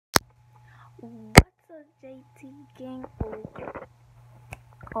What's up, JT gang?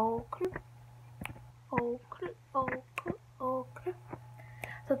 Okay.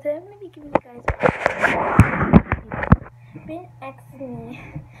 So today I'm gonna be giving you guys been asking me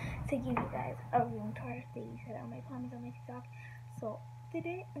to give you guys a room tour that you said on my comments on my TikTok. So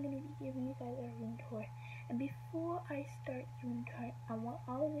today I'm gonna be giving you guys a room tour. And before I start the room tour, I want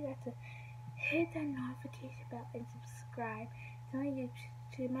all of you guys to hit that notification bell and subscribe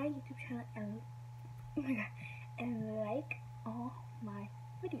to my YouTube channel and oh my god, and like all my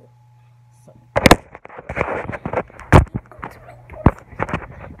videos. So go to my door first.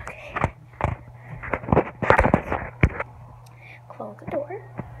 Okay. Close the door.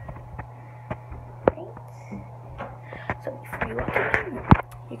 Right. So before you walk in,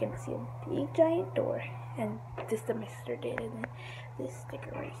 you're gonna see a big giant door, and this the Mr. did, and then this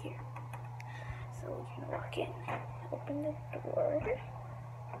sticker right here. So you're gonna walk in, open the door.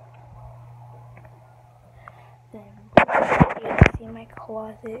 Then you're gonna see my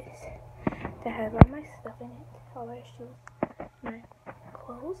closet that has all my stuff in it, all my shoes, my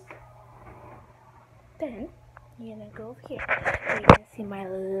clothes. Then you're gonna go over here and you're gonna see my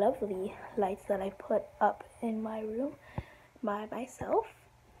lovely lights that I put up in my room by myself.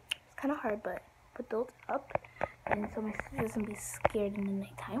 It's kind of hard, but put those up, and so my sister doesn't be scared in the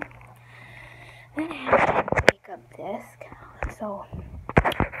nighttime. Then I have my makeup desk. So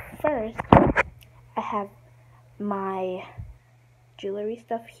first I have my jewelry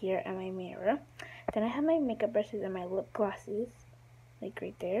stuff here and my mirror. Then I have my makeup brushes and my lip glosses, like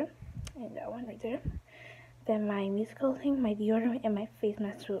right there, and that one right there. Then my musical thing, my deodorant, and my face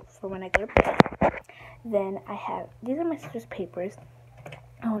mask for when I go to bed. Then I have, these are my sister's papers.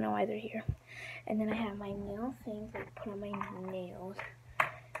 I don't know why they're here. And then I have my nail things, like put on my nails,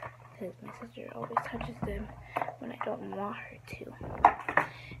 because my sister always touches them when I don't want her to.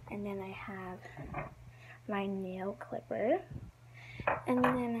 And then I have my nail clipper. And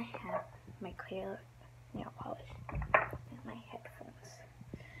then I have my clear nail polish and my headphones.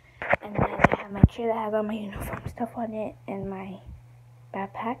 And then I have my chair that has all my uniform stuff on it and my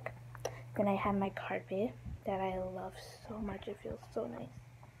backpack. Then I have my carpet that I love so much. It feels so nice.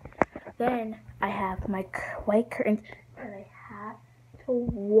 Then I have my white curtains that I have to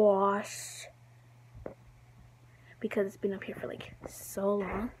wash because it's been up here for like so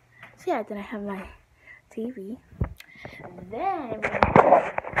long. So yeah, then I have my TV. Then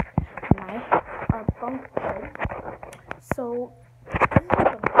my bunk bed. So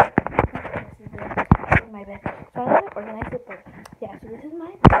this is my bed. So I want to organize it, but yeah. So this is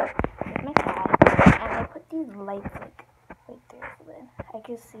my bed, this is my cat, and I put these lights like right there so then I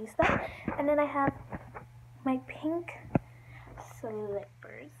can see stuff. And then I have my pink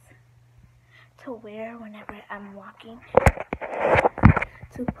slippers to wear whenever I'm walking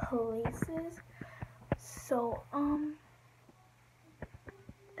to places. So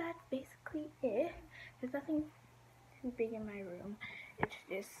that's basically it. There's nothing too big in my room. It's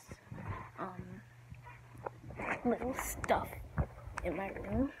just little stuff in my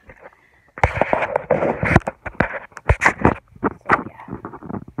room. So yeah.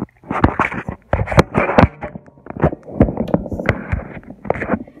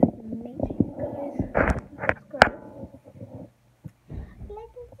 Make sure you guys subscribe.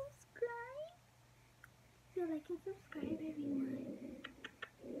 Like and subscribe. So like and subscribe, everyone.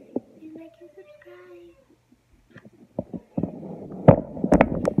 And like and subscribe.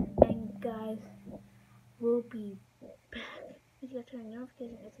 And guys, we'll be back. If you guys turn on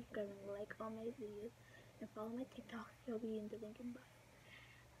notifications and subscribe and like all my videos and follow my TikTok, it'll be in the link in bio.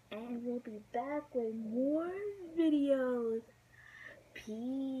 And we'll be back with more videos.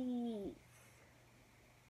 Peace.